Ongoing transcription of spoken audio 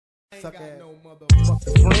Suck ass. No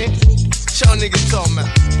motherfucking friend. Y'all niggas talking about,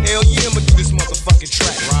 hell yeah, I'ma do this motherfucking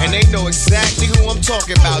track. Right. And they know exactly who I'm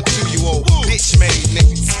talking about too, you old bitch-made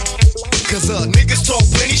niggas. Cause niggas talk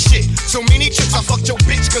plenty shit. So many tricks, I fucked your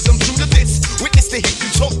bitch cause I'm true to this. Witness the hit, you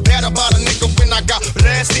talk bad about a nigga when I got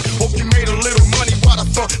blasted. Hope you made a little money while the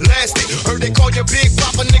funk lasted. Heard they call you Big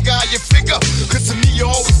Papa, nigga, how you figure? Cause to me you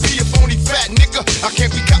always be a phony fat nigga. I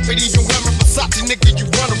can't be copied even wearing Versace, nigga, you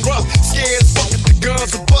run a rough. Scared as fuck if the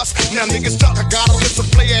guns are bust. Now niggas talk, I got a list of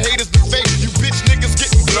player haters to fake. You bitch niggas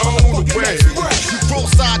getting blown away. You roll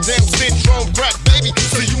side down syndrome crack, baby.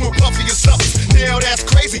 So you and Puffy or something. Now that's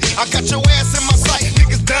crazy. I got your ass in my sight.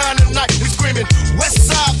 Niggas dying tonight. We screaming West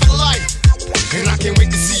Side for life. And I can't wait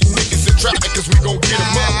to see you niggas in traffic, cause we gon' get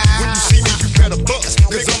them up. When you see me, you better bust,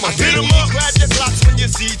 cause I'ma hit them up. Grab your Glocks when you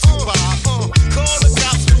see Tupac. Call the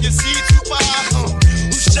cops when you see Tupac.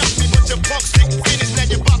 Who shot me with your punk stick finish? Now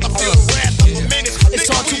you about to feel the wrath of a minute. It's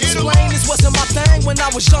hard to explain, this wasn't my thing when I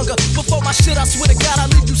was younger. Before my shit, I swear to God, I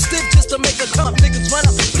leave you stiff just to make a come. Niggas run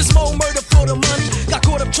up, but it's more murder for the money. Got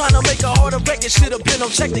caught up trying to make a harder record. Should've been on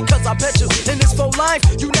check it, cause I bet you in this full life,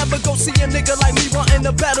 you never go see a nigga like me wanting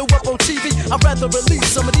to battle up on TV. I'd rather release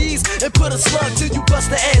some of these and put a slug till you bust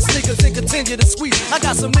the ass niggas and continue to squeeze. I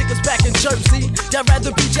got some niggas back in Jersey that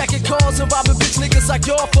rather be jacking cars and robbing bitch niggas like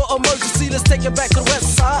y'all for emergency. Let's take it back to the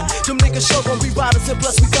west side. Them niggas show gon' be riders and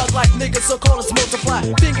plus we thug like niggas, so call us multiply.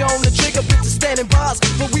 Finger on the trigger, bitches standing by us,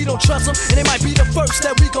 but we don't trust them, and they might be the first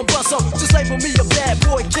that we gon' bust on. Just label me a bad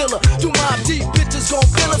boy killer. Do my deep bitches gon'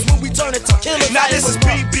 kill us when we turn it to killers. Now this is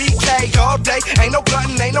BBK all day. Ain't no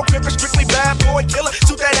glutton, ain't no cripper, strictly bad boy killer.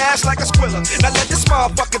 Shoot that ass like a squiller. Now let this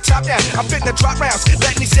motherfucker top down. I'm fitting to drop rounds,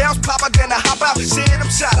 letting these sounds pop out, then I hop out. Shit,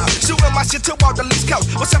 I'm shot out. Shooting my shit to all the East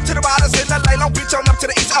Coast. What's up to the riders in LA? Long Beach on up to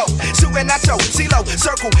the East O. Shooting at your CeeLo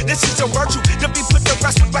circle. This is your virtue. To be put the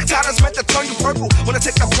rest with black titles meant to turn you purple. Wanna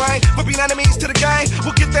take the blame for being enemies to the game?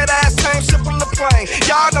 We'll get that ass tame, simple and plain.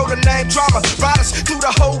 Y'all know the name, drama. Riders through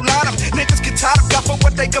the whole lineup. Niggas get tired of got for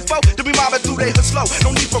what they get for. To be mobbing through they hood slow.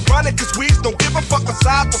 No need for running, cause we don't give a fuck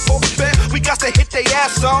aside before we bend. We got to hit they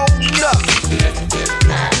ass on up.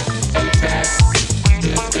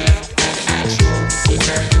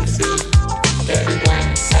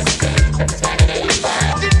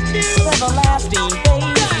 Everlasting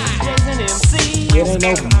bass, and MC. It ain't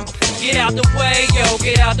over. Get out the way, yo,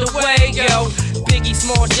 get out the way, yo. Biggie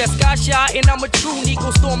Smalls just got shot, and I'm a true Nico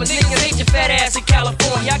Stormer. Niggas ain't your fat ass in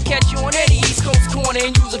California. I catch you on any East Coast corner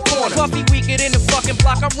and use a corner. Puffy weaker than the fucking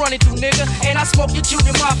block I'm running through, nigga. And I smoke your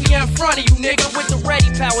junior mafia in front of you, nigga. With the ready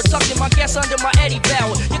power, tucking my gas under my Eddie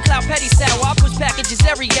Bauer. Your cloud petty sour, I push packages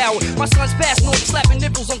every hour. My son's fast naughty, slapping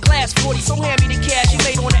nipples on glass 40. So hand me the cash you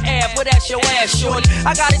made on the ab, but that's your ass, shorty.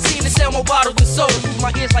 I got a team to sell more bottles than soda. Move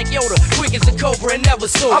my ears like Yoda, quick as a cobra and never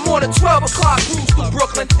sold. I'm on a 12 o'clock cruise through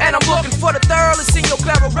Brooklyn, and I'm looking for the thirless in your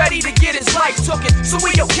barrel, ready to get his life tooken. So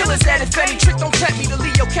we your killers at if any trick don't tempt me to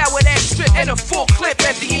leave your coward ass strip and a full clip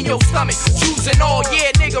empty in your stomach. Choosing all,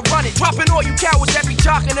 yeah, nigga, run it. Dropping all you cowards that be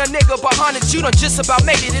jocking a nigga behind it. You done just about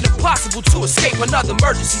made it impossible to escape another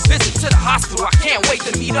emergency visit to the hospital. I can't wait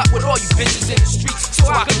to meet up with all you bitches in the streets, so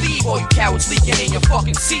I can leave all you cowards leaking in your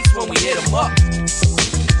fucking seats when we hit them up.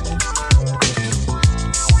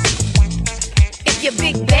 You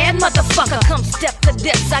big bad motherfucker, come step to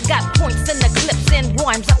this. I got points in the clips and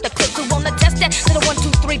rhymes up the clips. Who wanna test that? Little 1,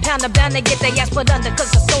 2, 3 pounder bound to get their ass put under.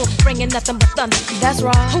 Cause the soul's bringing nothing but thunder. That's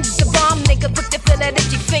right. Who's the bomb nigga? Quick to feel that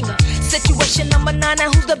itchy finger. Situation number 9,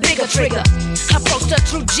 now who's the bigger trigger? I approached a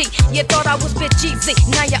true G. You thought I was bitch easy.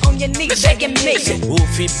 Now you're on your knees begging me. Who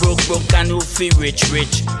fi broke and who fi rich.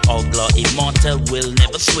 Outlaw immortal will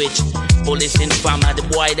never switch. Police informer, the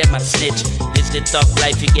boy them a snitch. This the tough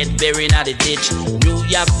life you get buried in the ditch. New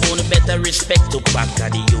York own better respect to back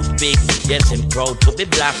of the youth big. Yes, I'm proud to be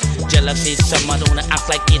black. Jealousy, someone wanna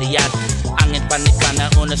act like idiot. Hanging pan the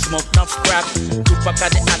corner on a smoke enough scrap. Tupac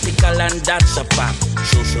of the article and that's a fact.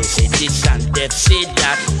 So say this and that, say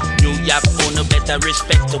that. New York own better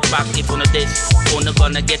respect to back. If on this, own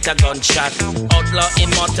gonna get a gunshot. Outlaw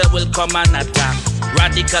immortal will come and attack.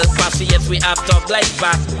 Radical posse, yes, we have talk like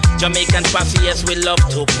back. Jamaican posse, yes, we love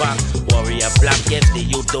Tupac. Warrior black, yes, the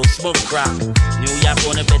youth don't smoke crack. New York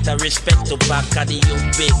on a better respect to back of the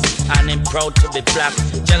youth big, and I'm proud to be black.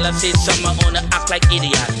 Jealousy, some wanna act like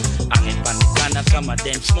idiot. Hanging on the corner, some of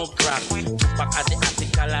them smoke crack. Tupac at the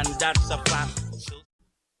article and that's a fact.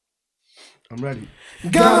 I'm ready.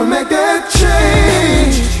 Gotta make that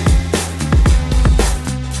change.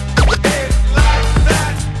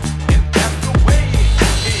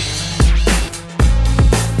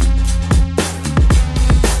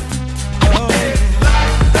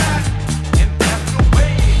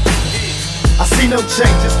 No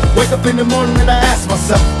changes Wake up in the morning and I ask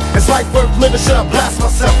myself, is life worth living? Should I blast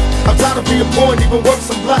myself? I'm tired of being born, even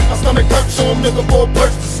worse, I'm black. My stomach hurts, so I'm looking for a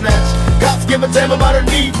purse to snatch. Cops give a damn about a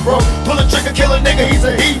need, bro. Pull a trigger, kill a nigga, he's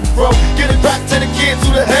a heat, bro. Get it back to the kids,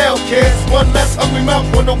 who the hell cares? One less hungry mouth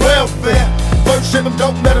on the welfare. First ship them,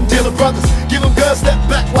 don't let them deal with brothers. Give them guns, step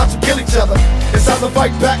back, watch them kill each other. It's time to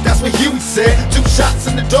fight back, that's what Huey said. 2 shots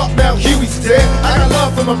in the dark, now Huey's dead. I got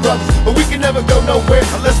love for my brothers, but we can never go nowhere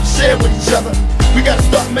unless we share with each other. We gotta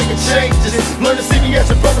start making changes. Learn to see me as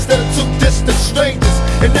your brother instead of 2 distant strangers.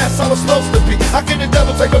 And that's how it's supposed to be. How can the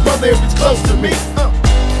devil take a brother if it's close to me?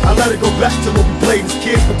 I let it go back to when we played as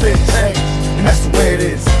kids, but then changed. And that's the way it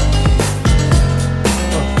is.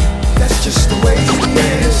 That's just the way it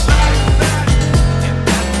is.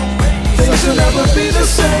 Things will never be the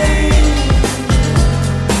same.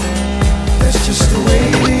 That's just the way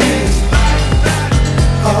it is.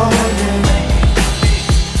 Oh yeah.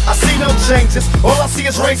 I see no changes, all I see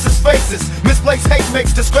is racist faces. Misplaced hate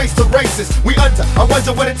makes disgrace to races. We under, I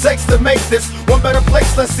wonder what it takes to make this one better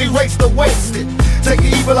place. Let's erase the wasted. Take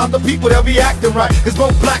the evil out the people, they'll be acting right. It's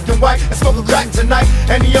both black and white, and smoke a crack tonight.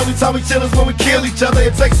 And the only time we chill is when we kill each other.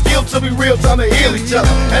 It takes skill to be real, time to heal each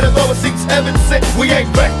other. And although it seems evident, we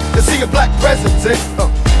ain't ready to see a black president.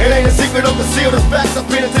 It ain't a secret, don't conceal the facts. Our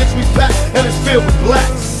penitentiary's packed, and it's filled with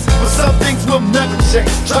blacks. But some things will never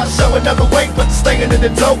change. Try to show another way, but staying in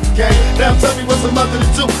the dope game. Now tell me what's a mother to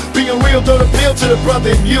do. Being real don't appeal to the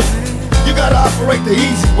brother in you. You gotta operate the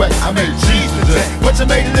easy way. I made cheese today, but you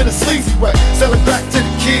made it in a sleazy way. Selling crack to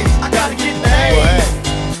the kids, I gotta get paid.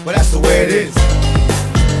 Well, that's the way it is.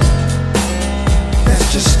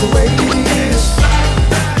 That's just the way it is.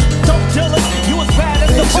 Don't tell us you as bad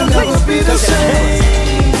as the police. Things will never be the same.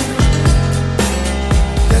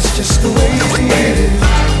 That's just the way it is.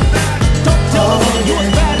 Don't tell us you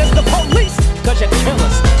as bad as the police, cause you kill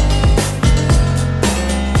us.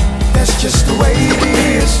 That's just the way it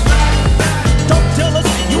is. Don't tell us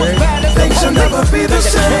you as bad as the police. Things will never be the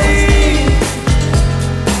same.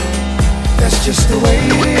 That's just the way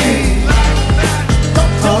it is.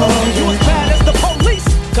 Don't tell us you as bad as the police,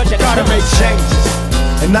 cause you gotta make changes.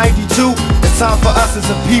 In 92, it's time for us as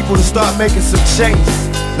a people to start making some changes.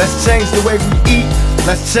 Let's change the way we eat,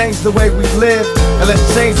 let's change the way we live, and let's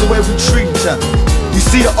change the way we treat each other. You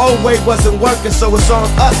see, the old way wasn't working, so it's on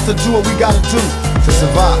us to do what we gotta do to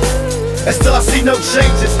survive. And still I see no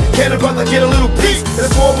changes. Can a brother get a little peace?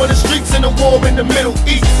 There's war on the streets and a war in the Middle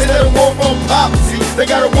East. They let a war on poverty. They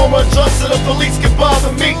got a war on drugs so the police can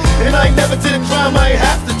bother me. And I ain't never did a crime I ain't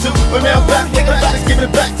have to do. But now back with the facts, giving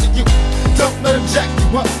it back to you. Don't let them jack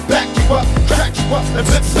you up, back you up, crack you up, and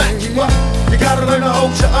back you up. You gotta learn to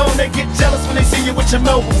hold your own. They get jealous when they see you with your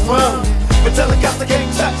mobile phone. But tell the cops I can't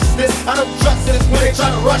touch this. I don't trust this. When they try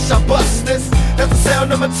to rush, I bust this. That's the sound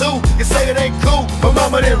number 2. You say it ain't cool. My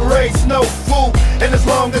mama didn't raise no fool. And as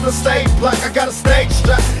long as I stay black, I got a stage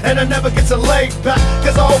strap. And I never get to lay back,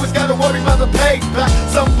 cause I always gotta worry about the payback.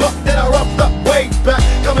 Some buck that I roughed up way back,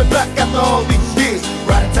 coming back after all these years.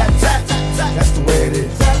 Rat-a-tat-tat-tat-tat. That's the way it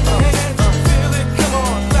is.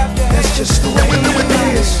 That's just the way it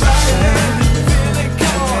is.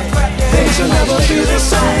 Things will never be the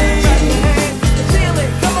same.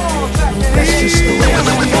 That's just the way it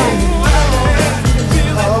is.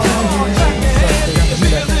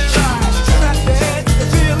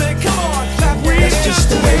 That's just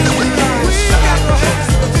the way it is.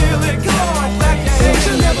 Things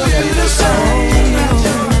will never be the same.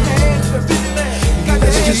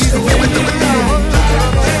 That's just the way it is.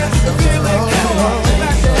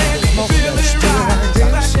 That's just the way it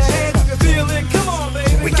is.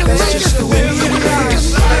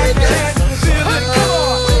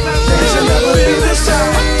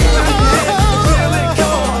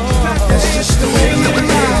 Things will never be the same.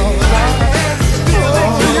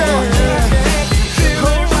 That's just the way it is.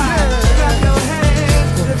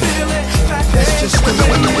 That's just the way it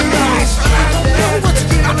is.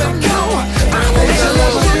 Things will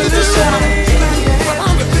never be the same.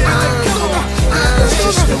 That's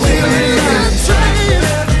just the way it is.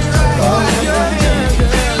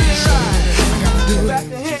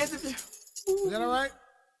 Is that all right?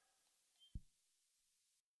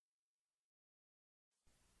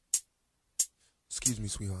 Excuse me,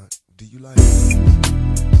 sweetheart. Do you like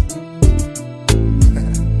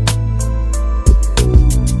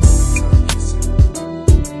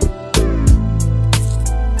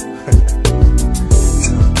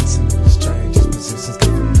strangest positions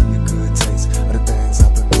giving me a good taste of the things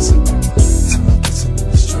I've been missing.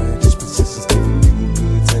 Strangest positions giving me a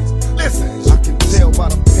good taste. Listen, I can tell by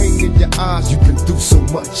the pain in your eyes you've been through so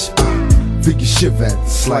much. Feel you shiver at the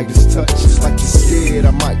slightest touch. It's like you're scared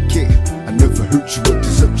I might kick. I I never hurt you or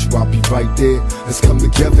desert you, I'll be right there. Let's come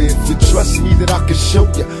together if you trust me that I can show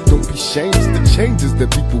ya. Don't be shameless, the changes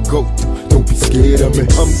that people go through. Don't be scared of me,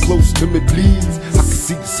 come close to me please. I can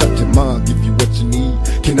see the subject mind, give you what you need.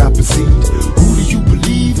 Can I proceed? Who do you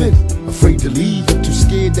believe in? Afraid to leave, I'm too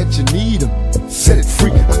scared that you need them. Set it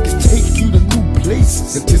free, I can take you to new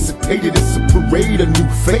places. Anticipated it's a parade of new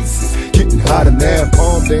faces. Getting hotter now,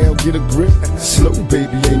 calm down, get a grip. Slow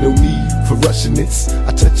baby, ain't no need for rushing this.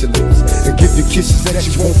 I touch your lips and give you kisses that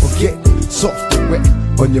you won't forget. Soft and wet,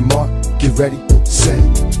 on your mark, get ready, set.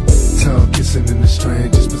 Tongue kissing in the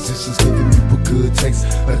strangest positions, giving you a good taste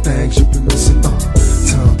of the things you've been missing.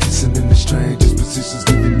 Tongue kissing in the strangest positions,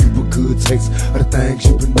 giving you a good taste of the things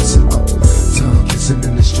you've been missing. Tongue kissing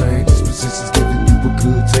in the strangest positions, giving you a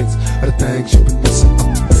good taste of the things you've been missing.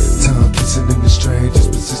 Tongue kissing in the strangest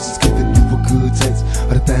positions, giving you a good taste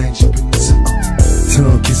of the things you've been missing.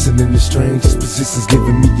 Tongue kissing in the strangest positions,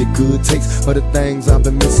 giving me a good taste of the things I've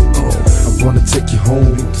been missing. I wanna take you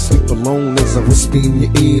home to sleep alone as I whisper in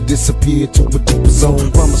your ear, disappear to a deeper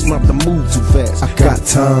zone. Promise not to move too fast, I got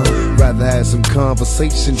time. Rather have some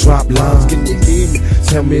conversation, drop lines. Can you hear me?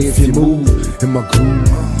 Tell me if you move in my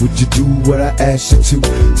groove. Would you do what I asked you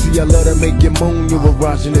to? See, I love to make you moan, you're a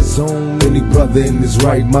Raj in his zone. Any brother in his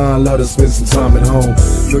right mind love to spend some time at home.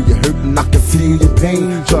 Know you're hurting, I can feel your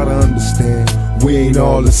pain. Try to understand, we ain't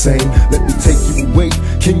all the same. Let me take you away.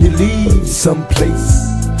 Can you leave someplace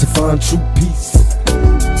to find true peace?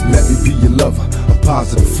 Let me be your lover, a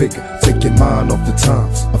positive figure. Take your mind off the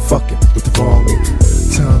times of fucking with the wrong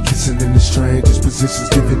nigga. Tongue kissing in the strangest positions,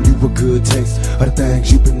 giving you a good taste of the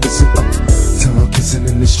things you've been missing. Tongue kissing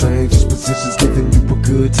in the strangest positions, giving you a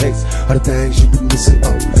good taste of the things you've been missing.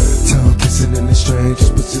 Tongue kissing in the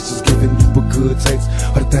strangest positions, giving you a good taste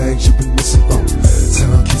of the things you've been missing.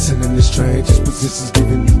 Tongue kissing in the strangest positions,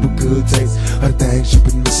 giving you a good taste of the things you've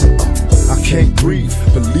been missing. I can't breathe,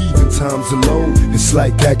 believe in times alone. It's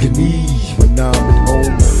like agony when I'm at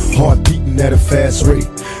home. Heart beating at a fast rate,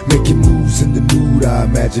 making moves in the nude. I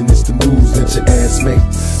imagine it's the moves that your ass make.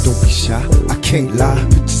 Don't be shy, I can't lie.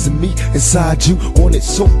 Pictures of me inside you, want it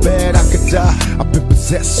so bad I could die. I've been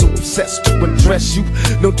possessed, so obsessed to undress you.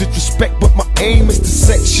 No disrespect, but my aim is to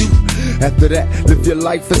sex you. After that, live your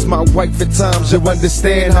life as my wife at times. You'll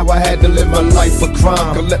understand how I had to live my life a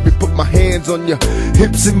crime. Girl, let me put my hands on your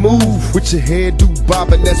hips and move. With your hairdo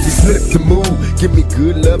bobbing as we flip the move. Give me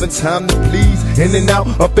good love and time to please. In and out,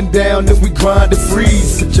 up and down, then we grind and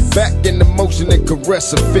freeze. Put your back in the motion and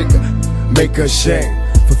caress a figure. Make her ashamed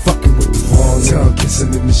for fucking with the wrong. Tongue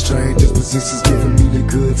kissing in the strangest positions, giving me the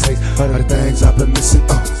good taste of the things I've been missing.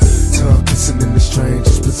 Tongue kissing in the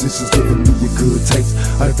strangest positions, giving me a good taste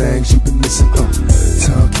of the things you've been missing.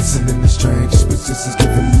 Tongue kissing in the strangest positions,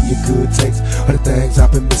 giving me a good taste of the things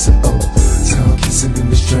I've been missing. Tongue kissing in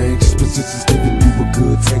the strangest positions, giving you a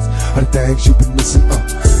good taste of the things you've been missing.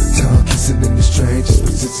 Tongue kissing in the strangest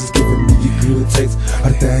positions, giving me a good taste of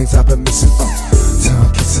the things I've been missing.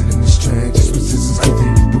 Tongue kissing in the strangest positions,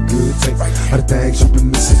 giving you a good taste of the things you've been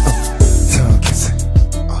missing. Tongue kissing,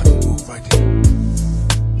 oh, don't move right there.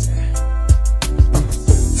 Tongue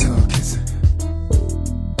kissing, tongue kissing,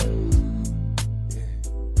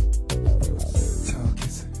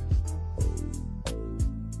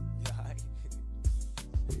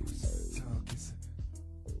 tongue kissing.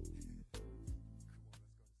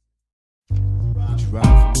 Would you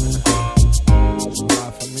ride for me? Would you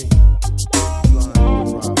ride for me?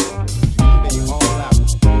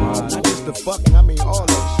 Not just the fucking, I mean all of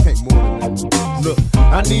it. Ain't more than that. Look,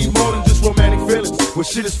 I need more than just romantic feelings. When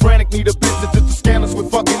shit is frantic, need a business that's the scandalous with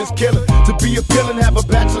fucking is killing. To be a villain, have a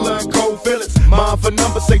bachelor and cold feelings. Mind for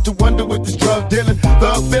numbers, say to wonder with this drug dealing.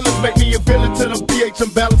 Thug feelings make me a villain to them pH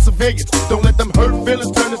imbalance civilians. Don't let them hurt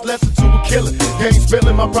feelings turn this lesson to a killing. Game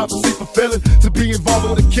spilling, my prophecy fulfilling. To be involved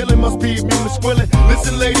with a killing must be immune to squilling.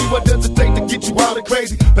 Listen lady, what does it take to get you out of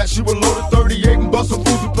crazy? Pass you a load of 38 and bust some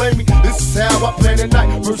fools who play me. This is how I plan the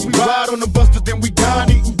night. First we ride on the buster, then we dine,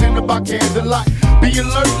 eating dinner by candlelight. Be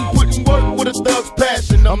alert and putting work with a thug's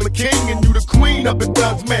passion. I'm the king and you the queen up in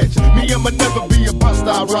Thug's mansion. Me, I'ma never be a bust,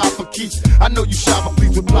 I ride for keeps. I know you shy, but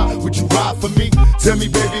please reply. Would you ride for me? Tell me,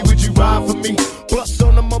 baby, would you ride for me? Bust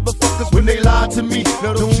on the motherfuckers when they lie to me.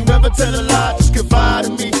 Now don't you ever tell a lie, just confide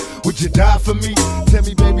in me. Would you die for me? Tell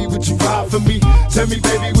me, baby, would you ride for me? Tell me,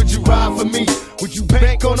 baby, would you ride for me? Would you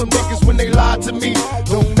bank on them niggas when they lie to me?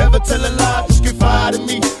 Don't ever tell a lie, just confide in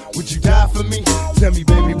me. Would you die for me? Tell me,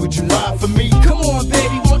 baby, would you lie for me? Come on,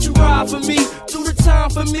 baby, won't you ride for me? Do the time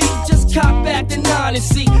for me, just cop back the 9 and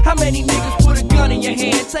see how many niggas put a gun in your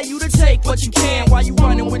hand. Tell you to take what you can while you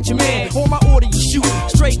running with your man. On my order, you shoot,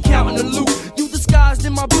 straight counting the loot. You the disguised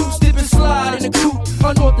in my boots, dip and slide in a coupe,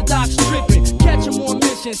 unorthodox tripping. Catch 'em on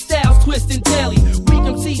mission, styles twisting daily. Weak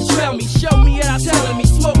MCs trail me, show me and I'm telling me.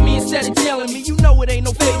 Smoke me instead of telling me. You know it ain't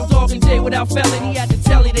no fatal dog in jail without felony. At the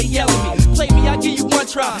telly, they yelling me. Play me, I give you one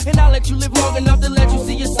try, and I'll let you live long enough to let you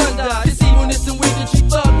see your son die. This evilness and wickedry,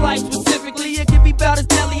 thug life specifically, it can be about as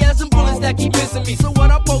deadly as some bullets that keep missing me. So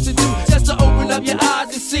what I'm supposed to do, just to open up your eyes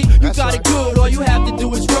and see you got it good, all you have to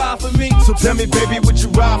do is ride for me. So tell me, baby, would you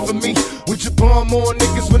ride for me? Would you bomb more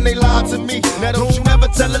niggas when they lie to me? Now don't you ever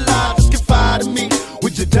tell a lie, just confide in me.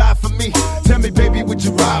 Would you die for me? Tell me, baby, would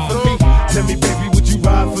you ride for me? Tell me, baby, would you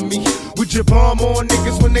ride for me? Would you bomb more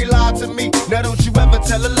niggas when they lie to me? Now don't you ever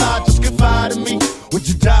tell a lie, just confide in me. Would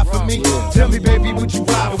you die for me? Tell me, baby, would you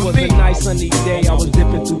ride for me? It was a nice sunny day, I was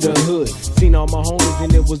dipping through the hood. Seen all my homies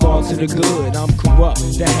and it was all to the good. I'm corrupt,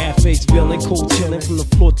 the half-faced villain, cold chillin' from the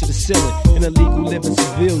floor to the ceiling. An illegal living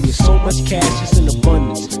civilian, so much cash is in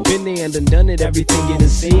abundance. Been there and done it, everything you done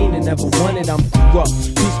seen and never wanted. I'm corrupt,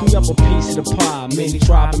 piece me up a piece of the pie. Many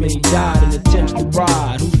tried, many died in attempts to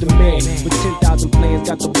ride. Who's the man with 10,000 plans?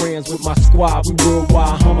 Got the brands with my squad, we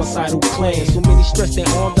worldwide homicidal clan. So many stretch their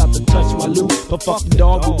arms out to touch my loot, but fuck the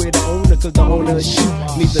dog, but we're the owner, cause the owner is shoot.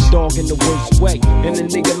 Needs a dog in the worst way, and a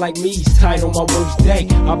nigga like me's tight on my worst day.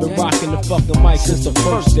 I've been rocking the fucking mic since the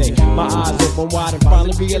first day. My eyes open wide and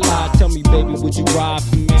finally realize. Tell me, baby, would you ride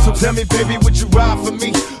for me? So tell me, baby, would you ride for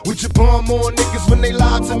me? Would you bomb more niggas when they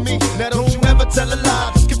lie to me? Now don't you ever tell a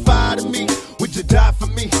lie, just confide in me. Would you die for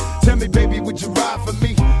me? Tell me, baby, would you ride for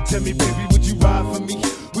me? Tell me, baby, would you ride for me?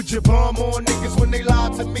 Would you bomb more niggas when they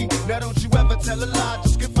lie to me? Now don't you ever tell a lie,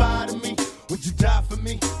 just confide in me. Would you die for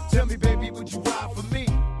me? Tell me, baby, would you ride for me?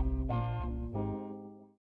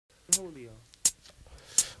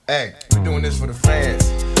 Hey, we're doing this for the fans,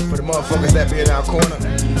 for the motherfuckers that be in our corner.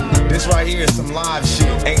 This right here is some live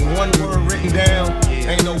shit. Ain't one word written down,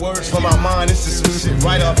 ain't no words from our mind. This is some shit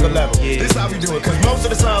right off the level. This how we do it, cause most of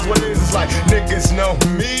the times what it is like niggas know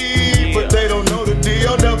me, but they don't know the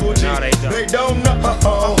D-O-double-G. They don't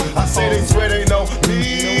know. I say they swear they know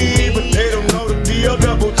me, but they don't know the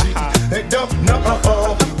D-O-double-G. They don't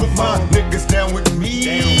know. Put my niggas down with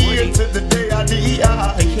me until the day I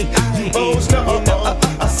die. You hoes know.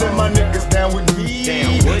 I said my niggas down with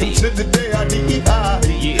me until the day I die.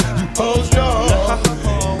 You hoes know.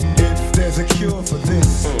 If there's a cure for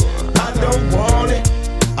this, I don't want it,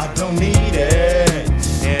 I don't need it.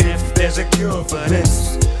 And if there's a cure for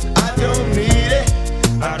this, I don't need it,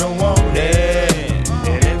 I don't want it.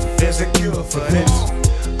 And if there's a cure for this,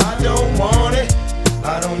 I don't want it,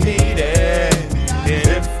 I don't need it. And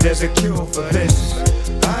if there's a cure for this,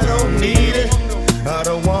 I don't need it, I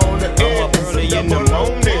don't want it. I'm up early in the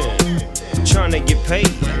morning, trying to get paid,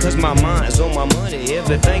 cause my mind's on my money.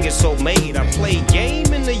 Everything is so made. I play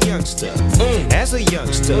game in the youngster, as a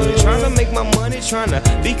youngster, trying to make my money, trying to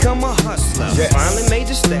become a hustler. Finally made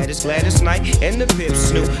the status, Gladys Knight and the Pip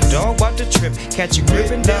Snoop Dogg about the trip, catch a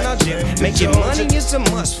grip and then I'll dip. Making money is a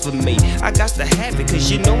must for me, I got to have it, cause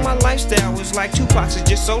you know my lifestyle is like Tupac's, is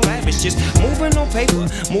just so lavish. Just moving on paper,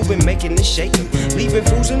 moving, making and shaking, leaving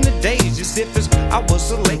fools in the days as if it's I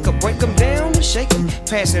was a Laker. Break them down and shake them,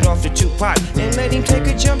 pass it off to Tupac and let him take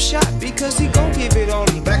a jump shot, because he gon' give it all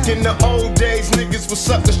he got. Back in the old days, niggas was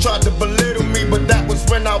suckers, tried to belittle me, but that was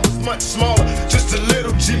when I was much smaller, just a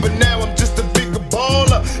little G. But now I'm just a bigger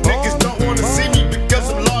baller. Niggas don't wanna see me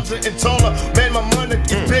because I'm larger and taller. Man, my money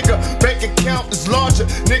is bigger, bank account is larger.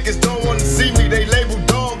 Niggas don't wanna see me, they label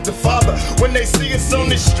Dog the father. When they see us on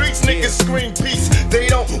the streets, niggas scream peace. They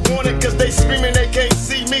don't want it cause they screaming they can't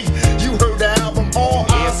see me. You heard the album, All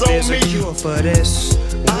Eyes on Me. If there's a cure for this,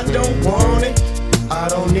 I don't want it, I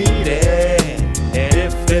don't need it. and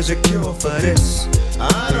if there's a cure for this,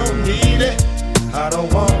 I don't need it, I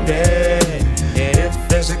don't want it. and if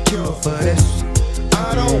there's a cure for this,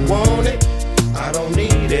 I don't want it, I don't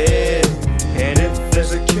need it. and if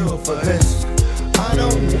there's a cure for this, I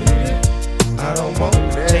don't need it, I don't want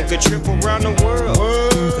it. take a trip around the world,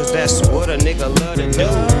 cause that's what a nigga love to do.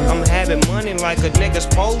 I'm having money like a nigga's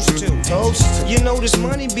supposed to. You know this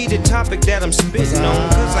money be the topic that I'm spitting on,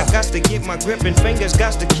 cause I got to get my grip and fingers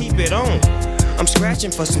got to keep it on. I'm scratching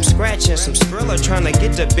for some scratch and some skrilla, trying to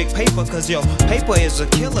get the big paper, cause yo, paper is a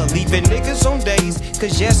killer, leaving niggas on days,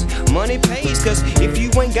 cause yes, money pays, cause if you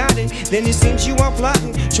ain't got it, then it seems you are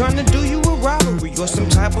plotting, trying to do you a robbery or some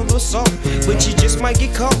type of assault, but you just might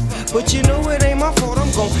get caught, but you know it ain't my fault. I'm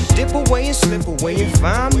gon' dip away and slip away and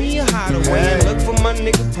find me a hideaway and look for my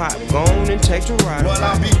nigga Pop, go on and take the ride. Well,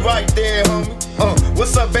 I'll be right there, homie.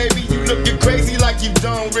 What's up, baby? You looking crazy like you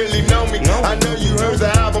don't really know me. I know you heard the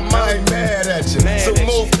album, I ain't mad at you. So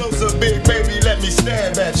move closer, big baby, let me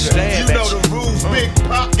stab at you. You know the rules, big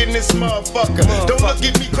pocket in this motherfucker. Don't look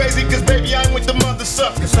at me crazy, cause baby, I ain't with the mother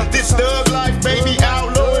suckers. This thug life, baby,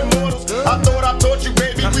 outlaw immortals. I thought I taught you,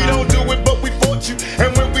 baby, we don't do it, but we fought you.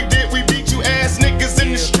 And when we did, we beat you ass niggas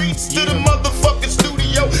in the streets to the motherfucking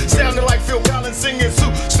studio. Sounding like Phil Collins singing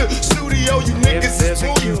studio, you niggas is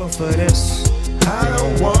a cure for this, I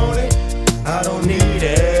don't want it, I don't need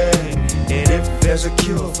it. And if there's a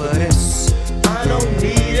cure for this, I don't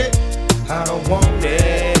need it, I don't want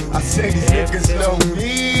it. I say these niggas know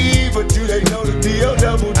me, but do they know the deal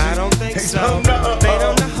double G? I don't think they so. Don't know. They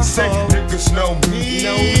don't know. I say niggas know me,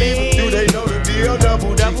 but do they know the deal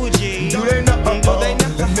double G? Do they know?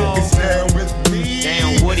 The niggas down with me.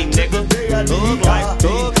 Down with him, nigga. Thug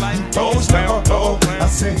life, Rose bound, I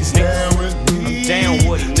say he's down with me. Down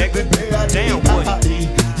with him, nigga. Down with him.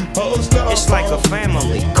 It's like a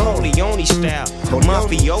family, Corleone style,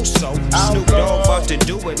 mafioso. Snoop Dogg about to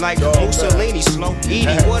do it like Mussolini slow.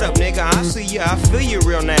 Edie, what up, nigga? I see ya, I feel you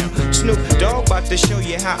real now. Snoop Dogg about to show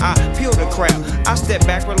you how I peel the crowd. I step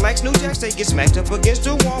back, relax, New Jacks, they get smacked up against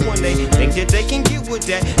the wall when they think that they can get with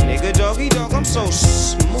that. Nigga, doggy dog, I'm so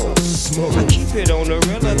smooth. I keep it on the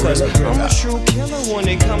real, cause I'm a true killer when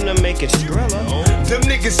it come to making Skrilla. Them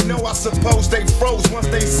niggas know I suppose they froze once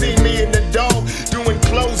they see me in the dog doing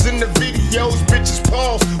clothes in the videos, bitches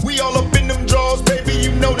pause. We all up in them drawers, baby,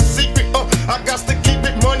 you know the secret. I got to keep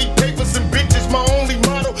it money, papers, and bitches, my only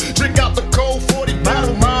motto. Drink out the cold 40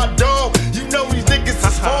 bottle, my dog. You know these niggas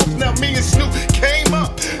is false. Now me and Snoop came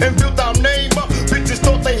up and built our name up. Bitches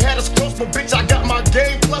thought they had us close, but bitch, I got my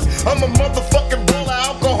game plus. I'm a motherfucking baller,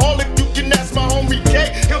 alcoholic. You can ask my homie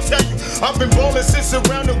K, he'll tell you I've been ballin' since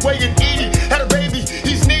around the way in Edie. Had a baby,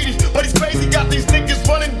 he's needy, but he's crazy. Got these niggas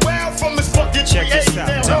running wild from his fucking Check this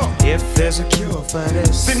out. If there's a cure for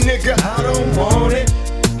this, then nigga, I don't want it,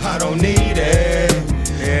 I don't need it.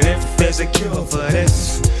 And if there's a cure for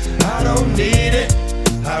this, I don't need it,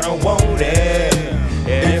 I don't want it.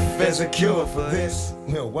 And if there's a cure for this,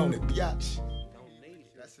 we don't want it, biatch.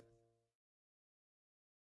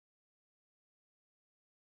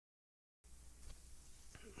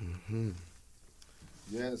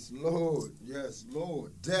 Yes, Lord. Yes,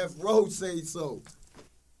 Lord. Death Row say so.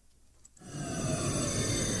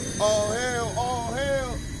 All hell,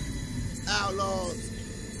 outlaws.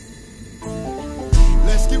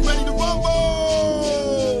 Let's get ready to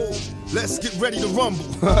rumble. Let's get ready to rumble.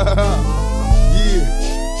 Yeah.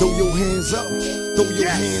 Throw your hands up. Throw your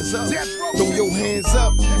hands up. Throw your hands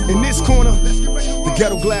up. In this corner, the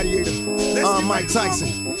ghetto gladiator. I'm Mike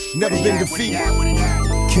Tyson. Never been defeated.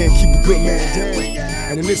 Can't keep a good man down.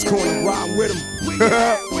 And in this corner, ride with him.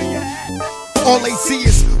 All they see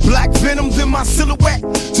is black venom in my silhouette.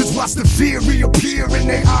 Just watch the fear reappear in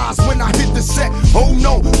their eyes when I hit the set. Oh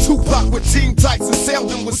no, Tupac with team tights and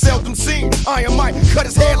seldom was seldom seen. Iron Mike cut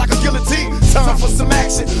his hair like a guillotine. Time for some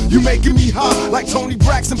action. You making me high like Tony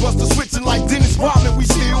Braxton, Buster switching like Dennis Rodman. We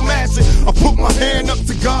still mashing. I put my hand up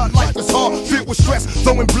to God like it's hard, filled with stress.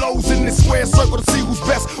 Throwing blows in this square circle to see who's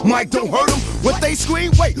best. Mike don't hurt them. What they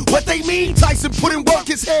scream? Wait, what they mean? Tyson put in work,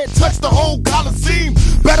 his head touched the whole Coliseum.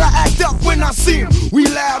 Better act up when I see him. We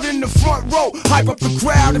loud in the front row, hype up the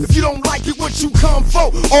crowd. If you don't like it, what you come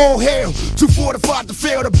for? All hail, too fortified to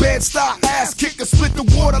fail. The bed style, ass kicker, split the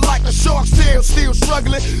water like a shark's tail. Still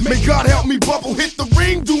struggling, may God help me bubble. Hit the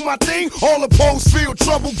ring, do my thing. All opposed feel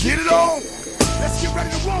trouble, get it on. Let's get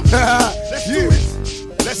ready to rumble. Let's do it.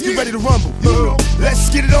 Let's get ready to rumble. Let's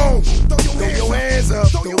get it on. Throw your hands up.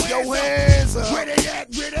 Throw your hands up. Where they at?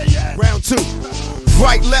 Where they at? Round two.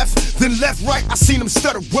 Right, left, then left, right, I seen him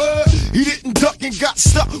stutter. Word, he didn't duck and got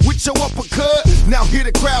stuck with your uppercut. Now hear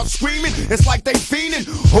the crowd screaming, it's like they fiending.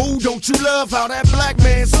 Oh, don't you love how that black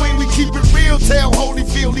man swing? We keep it real, tell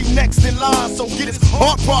Holyfield he next in line. So get his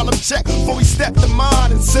heart problem checked before he stepped to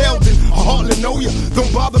mine. And Selden, I hardly know you,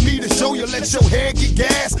 don't bother me to show you. Let your head get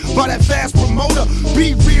gassed by that fast promoter.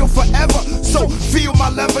 Be real forever, so feel my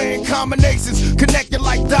lever in combinations. Connected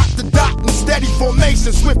like Dr. Doc and steady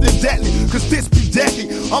formation. Swift and deadly, cause this be deadly.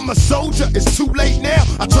 I'm a soldier, it's too late now.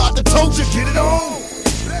 I tried to told you, get it on.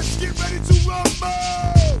 Let's get ready to rumble.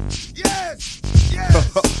 Yes,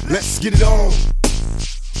 yes. Let's get it on.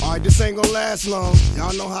 Alright, this ain't gonna last long.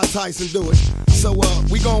 Y'all know how Tyson do it. So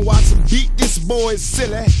we gonna watch him beat this boy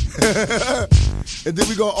silly. And then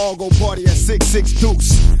we gonna all go party at 6-6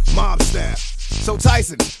 Deuce, mob style. So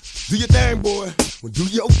Tyson, do your thing, boy. Well, do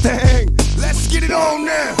your thing. Let's get it on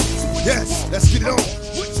now. Yes, let's get it on.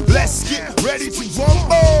 Let's get ready to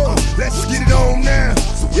rumble. Let's get it on now.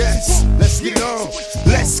 Yes, let's get it on.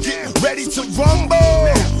 Let's get ready to rumble.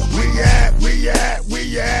 We at now.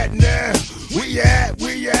 We at now. We at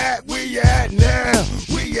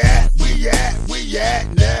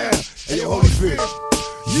now. Hey, yo, Holyfield,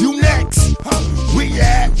 you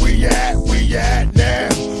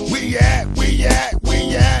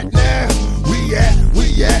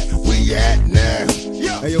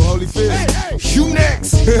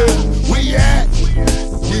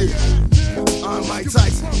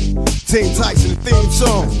Team Tyson, the theme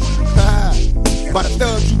song. By the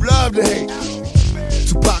thugs you love to hate.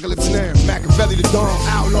 Tupacalypse now, Machiavelli the Dawn,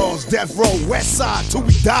 Outlaws, Death Row, West Side, till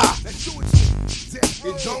we die.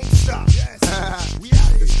 It don't stop.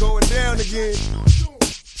 It's going down again.